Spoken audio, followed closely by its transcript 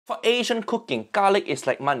For Asian cooking, garlic is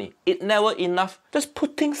like money. It's never enough. Just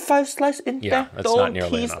putting 5 slices in there. That's Don't not nearly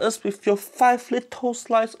tease enough. us with your 5 little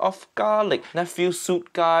slices of garlic. Nephew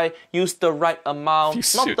suit guy, use the right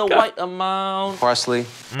amount, not the right amount. Parsley.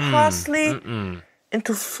 Parsley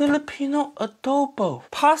into Filipino adobo.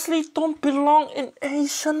 Parsley don't belong in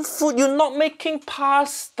Asian food. You're not making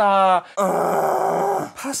pasta.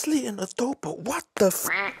 Parsley and adobo. What the f?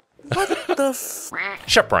 What the f?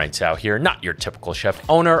 Chef Brian Tsao here, not your typical chef,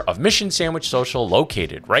 owner of Mission Sandwich Social,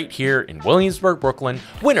 located right here in Williamsburg, Brooklyn,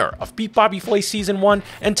 winner of Beef Bobby Flay Season 1,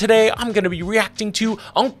 and today I'm going to be reacting to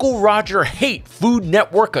Uncle Roger Hate Food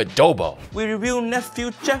Network Adobo. We review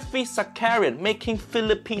nephew Geoffery Zakarian making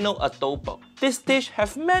Filipino adobo. This dish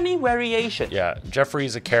has many variations. Yeah, Geoffery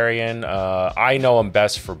Zakarian, I know him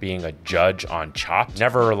best for being a judge on Chopped.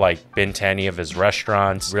 Never been to any of his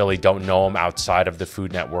restaurants, really don't know him outside of the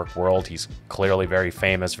Food Network world. He's clearly very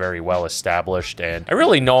famous, very well established, and I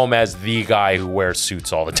really know him as the guy who wears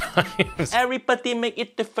suits all the time. Everybody make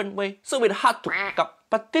it different way, so it's hard to pick up.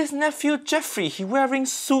 But this nephew Geoffery, he wearing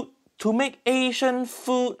suit to make Asian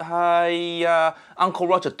food. Uncle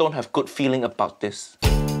Roger don't have good feeling about this.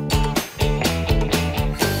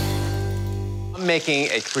 I'm making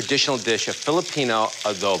a traditional dish, a Filipino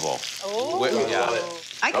adobo. Oh.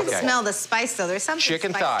 I can smell the spice though. There's something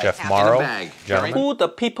Chicken spicy thigh. Jeff happening. Morrow. In a bag. Gentlemen. Who the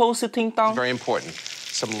people sitting down? Very important.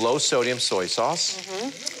 Some low sodium soy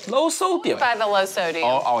sauce. Low sodium. By the low sodium.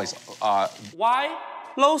 Always. Why?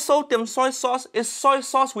 Low sodium soy sauce is soy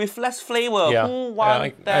sauce with less flavor. Yeah. Who want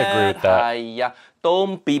I that? agree with that.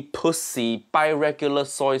 Don't be pussy. Buy regular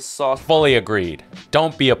soy sauce. Fully agreed.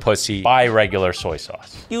 Don't be a pussy. Buy regular soy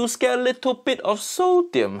sauce. You get a little bit of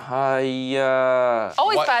sodium. Always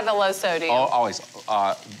What? by the low sodium. Always.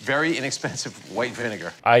 Very inexpensive white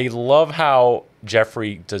vinegar. I love how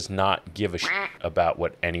Geoffery does not give a shit about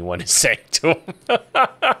what anyone is saying to him.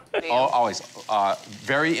 Always.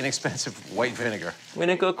 Very inexpensive white vinegar.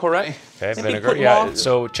 Vinegar, correct? Okay, Maybe vinegar. put Yeah. more.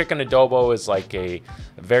 So chicken adobo is like a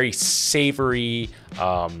very savory,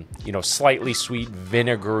 slightly sweet,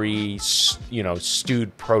 vinegary,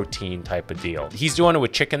 stewed protein type of deal. He's doing it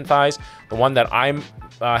with chicken thighs. The one that I'm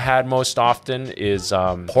had most often is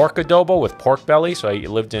pork adobo with pork belly. So I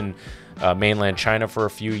lived in mainland China for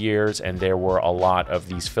a few years, and there were a lot of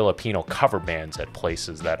these Filipino cover bands at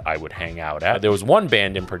places that I would hang out at. There was one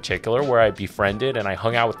band in particular where I befriended, and I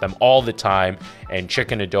hung out with them all the time, and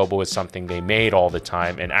chicken adobo was something they made all the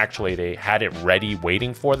time, and actually they had it ready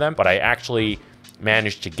waiting for them, but I actually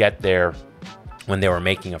managed to get there when they were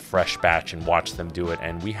making a fresh batch and watch them do it,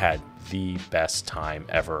 and we had the best time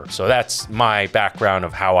ever. So that's my background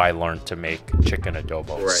of how I learned to make chicken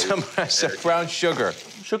adobo. Some brown sugar.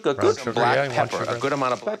 Sugar, good. Sugar, Black yeah, you want pepper. sugar? A good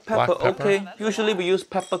amount of Black Black pepper, pepper? okay. Usually we use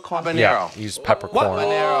peppercorn. Habanero. Yeah, use peppercorn.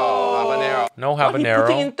 Habanero. No What you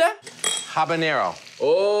putting in habanero. there? Habanero.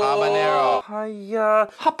 Habanero.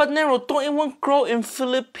 Habanero don't even grow in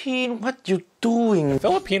Philippines. What you doing?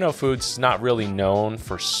 Filipino food's not really known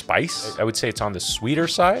for spice. I would say it's on the sweeter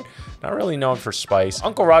side, not really known for spice.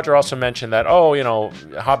 Uncle Roger also mentioned that,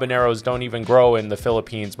 habaneros don't even grow in the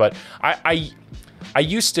Philippines, but I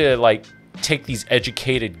used to take these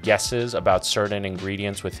educated guesses about certain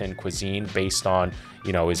ingredients within cuisine based on,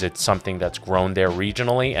 is it something that's grown there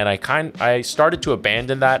regionally? And I started to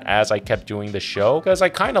abandon that as I kept doing the show, because I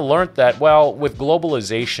kind of learned that, well, with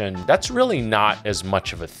globalization, that's really not as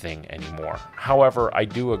much of a thing anymore. However, I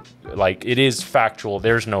do, it is factual,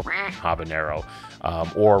 there's no habanero,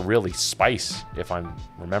 or really spice, if I'm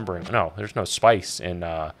remembering. No, there's no spice in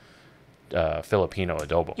Filipino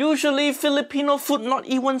adobo. Usually Filipino food not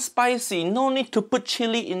even spicy. No need to put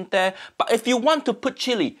chili in there. But if you want to put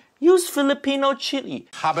chili, use Filipino chili.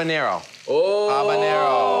 Habanero.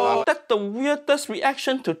 Habanero. That's the weirdest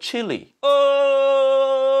reaction to chili.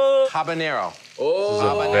 Habanero. This is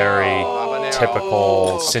a very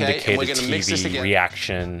typical syndicated we're gonna mix this TV again.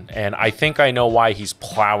 reaction, and I think I know why he's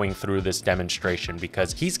plowing through this demonstration,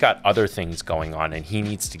 because he's got other things going on and he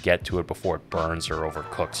needs to get to it before it burns or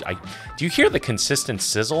overcooks. Do you hear the consistent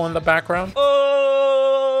sizzle in the background?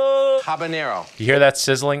 Habanero. You hear that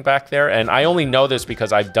sizzling back there? And I only know this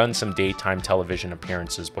because I've done some daytime television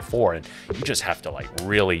appearances before, and you just have to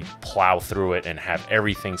really plow through it and have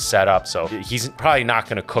everything set up. So he's probably not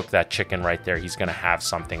going to cook that chicken right there. He's going to have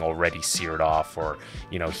something already seared off, or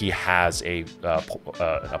he has a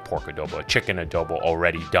pork adobo, a chicken adobo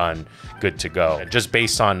already done, good to go. Just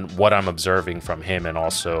based on what I'm observing from him and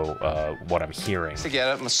also what I'm hearing.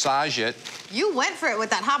 Together, massage it. You went for it with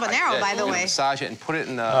that habanero, by the way. Massage it and put it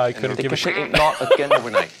in the. I couldn't give a shit. Not again.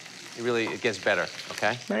 Overnight. It gets better,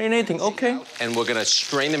 okay? Marinating, okay. And we're gonna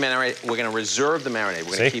strain the marinade. We're gonna reserve the marinade.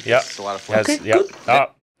 We're gonna keep Yep. this. It's a lot of flavor. Okay, good.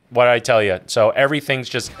 what did I tell you? So everything's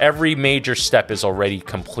just, every major step is already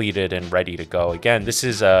completed and ready to go. Again, this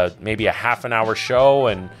is maybe a half an hour show,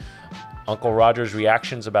 and Uncle Roger's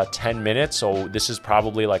reaction's about 10 minutes. So this is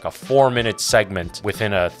probably like a 4-minute segment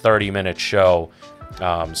within a 30-minute show.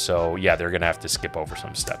 So yeah, they're gonna have to skip over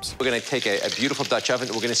some steps. We're gonna take a beautiful Dutch oven,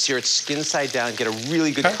 and we're gonna sear it skin side down, get a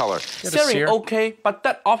really good color. Searing okay, but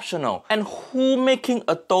that optional. And who making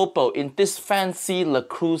adobo in this fancy Le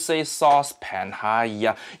Creuset saucepan?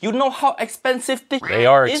 Hiya. You know how expensive this is? They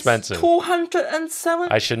are expensive. $207.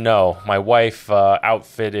 I should know. My wife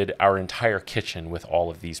outfitted our entire kitchen with all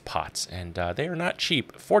of these pots, and they are not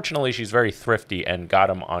cheap. Fortunately, she's very thrifty and got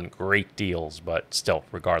them on great deals, but still,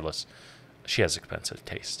 regardless, she has expensive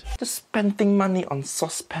taste. Just spending money on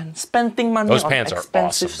saucepan, spending money Those on pans are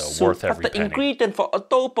expensive awesome, though, soup, worth every but the penny. ingredient for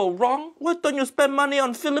adobo wrong? Why don't you spend money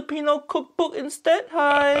on Filipino cookbook instead?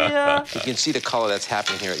 Hiya. You can see the color that's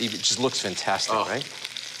happening here. It just looks fantastic, right?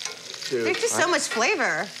 There's just so much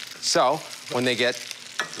flavor. So, when they get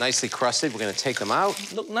nicely crusted, we're gonna take them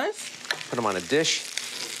out, Look nice. put them on a dish.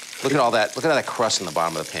 Look at all that. Look at all that crust in the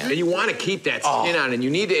bottom of the pan. And you want to keep that skin on, and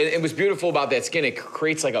you need it. And what's beautiful about that skin, it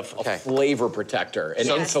creates like a flavor protector. And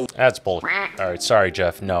That's bullshit. All right, sorry,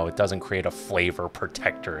 Jeff. No, it doesn't create a flavor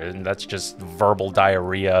protector, and that's just verbal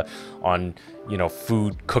diarrhea on, you know,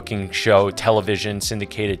 food cooking show, television,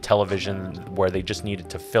 syndicated television, where they just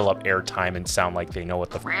needed to fill up airtime and sound like they know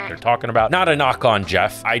what the they're talking about. Not a knock on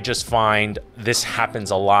Jeff. I just find this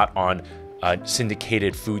happens a lot on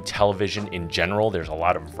syndicated food television in general. There's a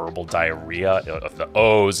lot of verbal diarrhea of the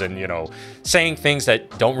O's and, you know, saying things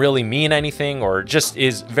that don't really mean anything, or just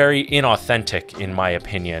is very inauthentic in my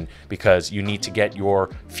opinion, because you need to get your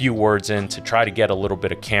few words in to try to get a little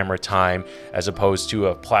bit of camera time, as opposed to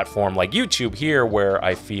a platform like YouTube here where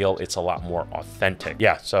I feel it's a lot more authentic.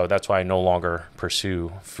 Yeah, so that's why I no longer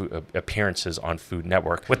pursue appearances on Food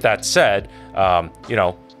Network. With that said, you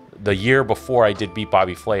know, the year before I did Beat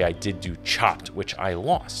Bobby Flay, I did do Chopped, which I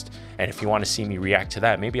lost. And if you want to see me react to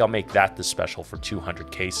that, maybe I'll make that the special for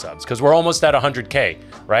 200K subs, because we're almost at 100K,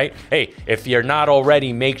 right? Hey, if you're not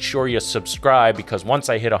already, make sure you subscribe, because once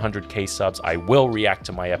I hit 100K subs, I will react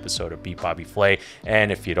to my episode of Beat Bobby Flay.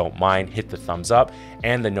 And if you don't mind, hit the thumbs up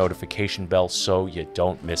and the notification bell so you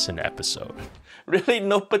don't miss an episode. Really,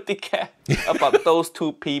 nobody cares about those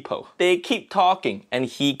two people. They keep talking and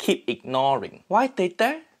he keep ignoring. Why they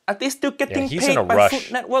there? Are they still getting paid by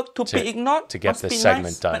Food Network to be ignored? To get Must this be segment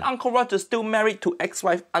nice. done. When Uncle Roger's still married to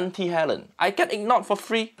ex-wife Auntie Helen. I get ignored for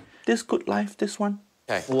free. This good life, this one.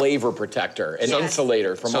 flavor protector, an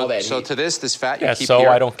insulator from all that heat. So to this fat, you keep so here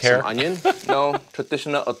I don't care. some onion. No,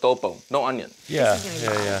 traditional adobo, no onion. Yeah,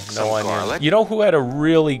 no onion. Garlic. You know who had a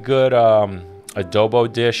really good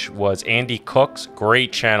adobo dish was Andy Cook's.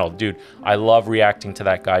 Great channel, dude. I love reacting to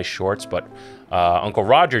that guy's shorts, but Uncle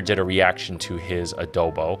Roger did a reaction to his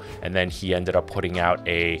adobo, and then he ended up putting out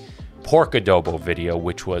a pork adobo video,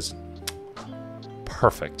 which was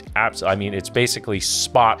perfect. I mean, it's basically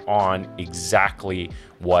spot on exactly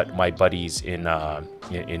what my buddies in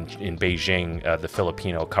Beijing, the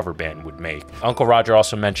Filipino cover band, would make. Uncle Roger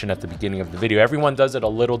also mentioned at the beginning of the video, everyone does it a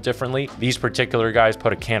little differently. These particular guys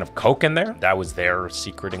put a can of Coke in there. That was their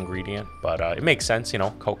secret ingredient, but it makes sense, you know,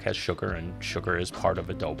 Coke has sugar, and sugar is part of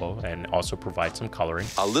adobo and also provides some coloring.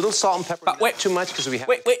 A little salt and pepper. But wait, too much because we have.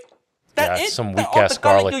 Wait. That it? Some That weak all ass the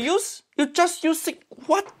garlic garlic. you use? You just use it.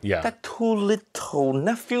 What? Yeah. That too little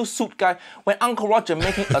nephew suit guy. When Uncle Roger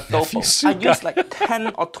making adobo, suit I use like 10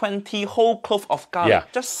 or 20 whole clove of garlic. Yeah.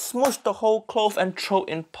 Just smush the whole clove and throw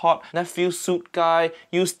in pot. Nephew suit guy,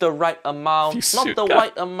 use the right amount, not the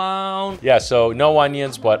right amount. Yeah, so no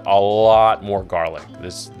onions, but a lot more garlic.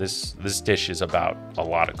 This dish is about a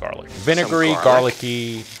lot of garlic. Vinegary,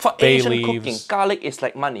 garlicky, For bay Asian leaves. cooking, garlic is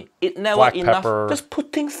like money. It never black enough. pepper. Just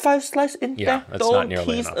putting 5 slices in there. that's not Don't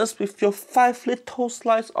nearly tease enough. us with your 5 little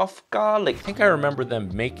slices of garlic. I think I remember them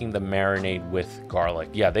making the marinade with garlic.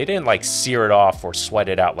 Yeah, they didn't like sear it off or sweat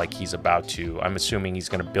it out like he's about to. I'm assuming he's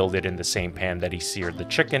gonna build it in the same pan that he seared the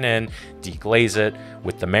chicken in, deglaze it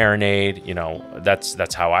with the marinade. You know,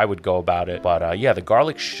 that's how I would go about it. But yeah, the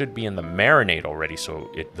garlic should be in the marinade already,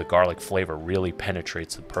 so the garlic flavor really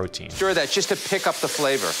penetrates the protein. Stir that just to pick up the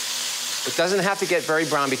flavor. It doesn't have to get very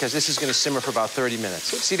brown because this is going to simmer for about 30 minutes.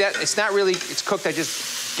 See that? It's not really, it's cooked. I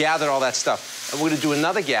just gathered all that stuff. And we're going to do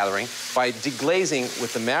another gathering by deglazing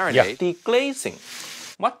with the marinade. Deglazing.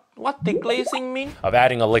 What? What deglazing mean? Of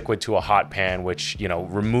adding a liquid to a hot pan, which, you know,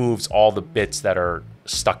 removes all the bits that are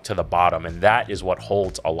stuck to the bottom, and that is what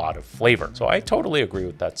holds a lot of flavor. So I totally agree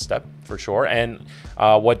with that step for sure. And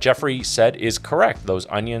what Geoffery said is correct. Those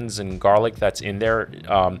onions and garlic that's in there,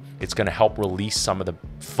 it's going to help release some of the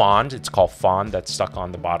fond. It's called fond that's stuck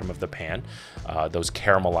on the bottom of the pan. Those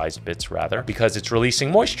caramelized bits rather, because it's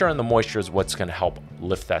releasing moisture, and the moisture is what's going to help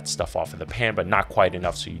lift that stuff off of the pan, but not quite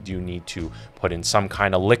enough. So you do need to put in some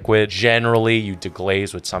kind of liquid. Generally, you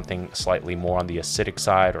deglaze with something slightly more on the acidic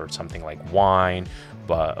side, or something like wine.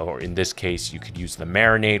 Or in this case, you could use the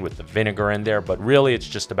marinade with the vinegar in there, but really it's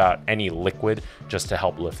just about any liquid just to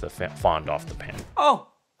help lift the fond off the pan. Oh,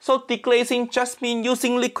 so deglazing just means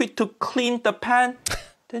using liquid to clean the pan?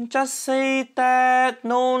 Then just say that.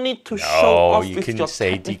 No need to show off you with can your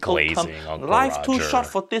say technical term. deglazing, Uncle Life too Roger. short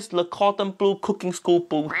for this Le Cordon Bleu cooking school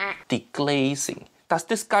bull. Deglazing. Does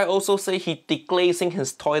this guy also say he deglazing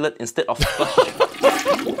his toilet instead of flushing?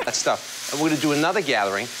 That stuff. And we're gonna do another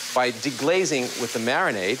gathering by deglazing with the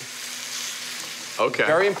marinade. Okay.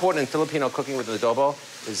 Very important in Filipino cooking with adobo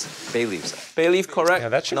is bay leaves. Bay leaf, correct? Yeah,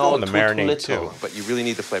 that should no, go in the too marinade little. too. But you really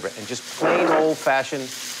need the flavor. And just plain old-fashioned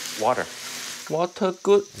water. Water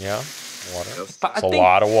good. Yeah, water. But It's a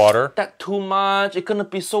lot of water. that too much. It's gonna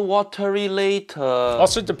be so watery later.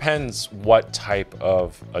 Also depends what type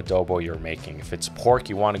of adobo you're making. If it's pork,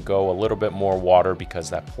 you want to go a little bit more water because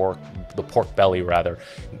the pork belly rather,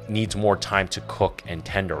 needs more time to cook and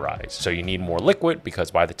tenderize. So you need more liquid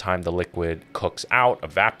because by the time the liquid cooks out,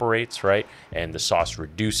 evaporates, right? And the sauce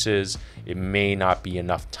reduces, it may not be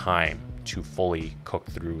enough time to fully cook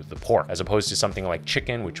through the pork. As opposed to something like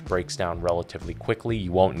chicken, which breaks down relatively quickly,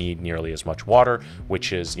 you won't need nearly as much water,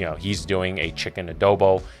 which is, you know, he's doing a chicken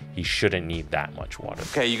adobo. He shouldn't need that much water.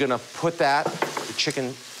 Okay, you're gonna put the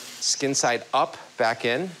chicken skin side up, back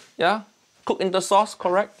in, Yeah? Cook in the sauce,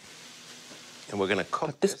 correct? and we're gonna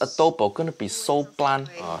cook This adobo gonna be so bland.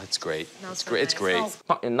 Oh, it's great. Smells It's so great. It's nice. great. Smells-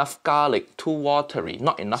 Not enough garlic, too watery,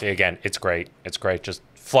 not enough. See, again, it's great. It's great. Just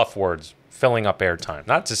fluff words, filling up airtime.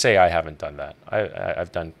 Not to say I haven't done that.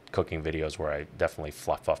 I've done cooking videos where I definitely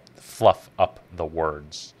fluff up the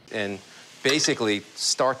words. And basically,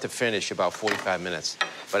 start to finish, about 45 minutes.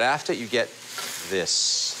 But after you get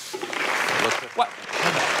this, look at What?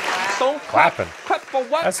 Don't clap. Clapping. Clap for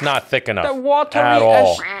what? That's not thick enough The watery at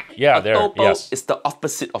all. ash Yeah, there. adobo Yes. is the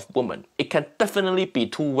opposite of woman. It can definitely be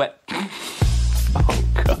too wet. Oh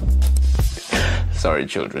God. Sorry,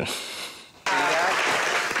 children.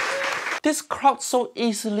 This crowd so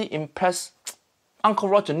easily impressed. Uncle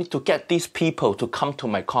Roger need to get these people to come to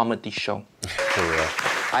my comedy show. For real.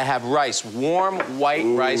 I have rice, warm white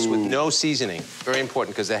rice with no seasoning. Very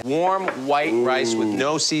important because warm white rice with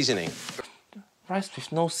no seasoning. Rice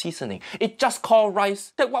with no seasoning. It just called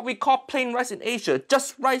rice. That's what we call plain rice in Asia.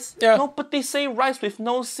 Just rice. Yeah. Nobody say rice with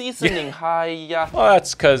no seasoning. Hiya. Well,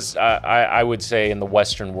 that's because I would say in the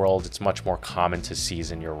Western world, it's much more common to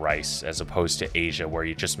season your rice as opposed to Asia, where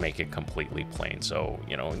you just make it completely plain. So,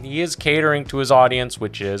 you know, he is catering to his audience,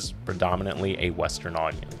 which is predominantly a Western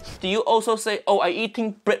audience. Do you also say, oh, I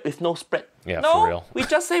eating bread with no spread? Yeah, no, for real. we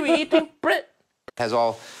just say we eating bread. Has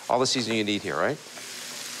all the seasoning you need here, right?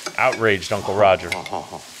 Outraged, Uncle Roger.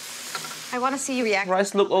 I want to see you react.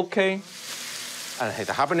 Rice look okay. And hey,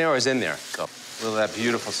 the habanero is in there. So, a little of that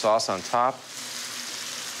beautiful sauce on top.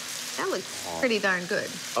 That looks pretty darn good.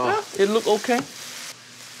 Yeah, it look okay.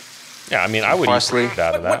 Yeah, I mean, I would eat Parsley.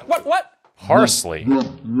 out of that. What? Parsley. No.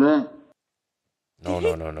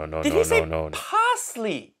 Did he say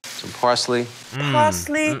parsley? Some parsley.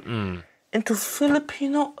 Parsley into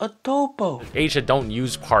Filipino adobo. Asia don't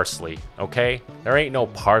use parsley, okay? There ain't no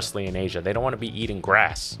parsley in Asia. They don't want to be eating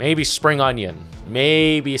grass. Maybe spring onion,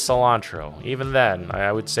 maybe cilantro. Even then,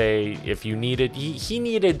 I would say if you needed, he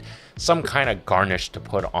needed some kind of garnish to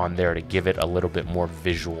put on there to give it a little bit more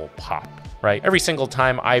visual pop, right? Every single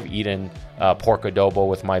time I've eaten pork adobo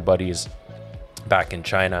with my buddies back in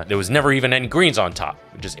China, there was never even any greens on top.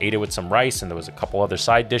 We just ate it with some rice and there was a couple other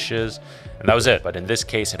side dishes and that was it. But in this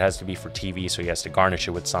case, it has to be for TV, so he has to garnish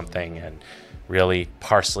it with something, and really,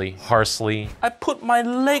 parsley. I put my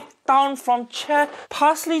leg down from chair.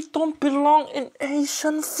 Parsley don't belong in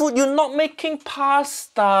Asian food. You're not making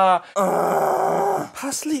pasta.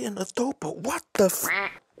 Parsley and adobo. What the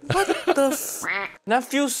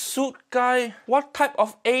Nephew suit guy, what type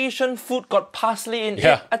of Asian food got parsley in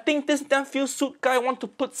Yeah. it? I think this nephew suit guy want to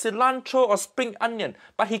put cilantro or spring onion,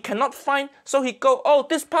 but he cannot find, so he go, oh,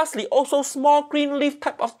 this parsley, also small green leaf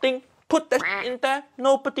type of thing. Put that in there,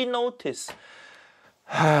 nobody notice.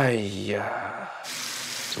 Hiya.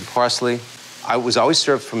 Some parsley. I was always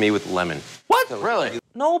served for me with lemon. What? Really?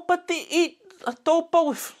 Nobody eat adobo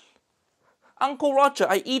with Uncle Roger,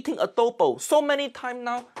 I eating adobo so many times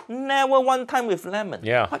now, never one time with lemon.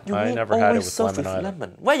 Yeah, What you I mean never had it always with serve lemon either.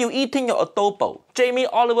 lemon? Where you eating your adobo? Jamie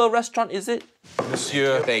Oliver restaurant, is it?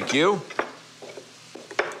 Monsieur. Thank you.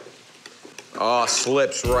 Oh,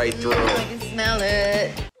 slips right through. I can smell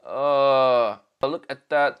it. Look at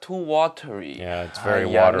that, too watery. Yeah, it's very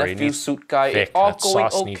yeah, watery. It nephew needs suit guy, thick. it all That going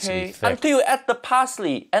sauce needs to be okay. thick. Until you add the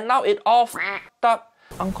parsley, and now it all f***ed up.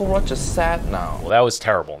 Uncle Roger's sad now. Well, that was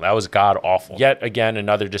terrible. That was god awful. Yet again,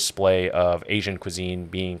 another display of Asian cuisine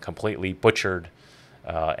being completely butchered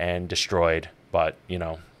and destroyed. But, you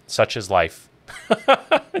know, such is life.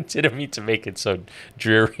 I didn't mean to make it so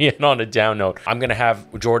dreary and on a down note. I'm going to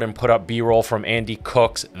have Jordan put up B-roll from Andy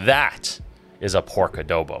Cooks. That is a pork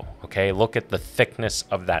adobo, okay? Look at the thickness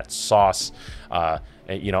of that sauce.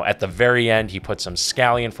 You know, at the very end, he put some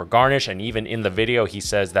scallion for garnish, and even in the video, he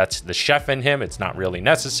says that's the chef in him. It's not really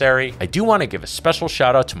necessary. I do want to give a special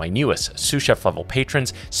shout out to my newest sous chef level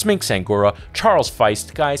patrons, Smink Sangura, Charles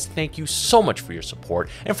Feist. Guys, thank you so much for your support.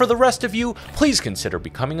 And for the rest of you, please consider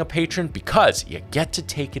becoming a patron because you get to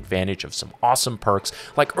take advantage of some awesome perks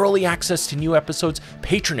like early access to new episodes,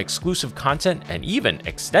 patron exclusive content, and even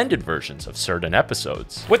extended versions of certain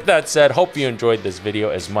episodes. With that said, hope you enjoyed this video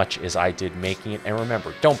as much as I did making it, and remember,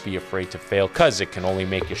 don't be afraid to fail, cause it can only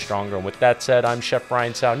make you stronger. And with that said, I'm Chef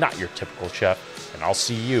Brian Tsao, not your typical chef, and I'll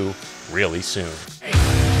see you really soon.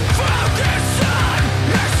 Focus!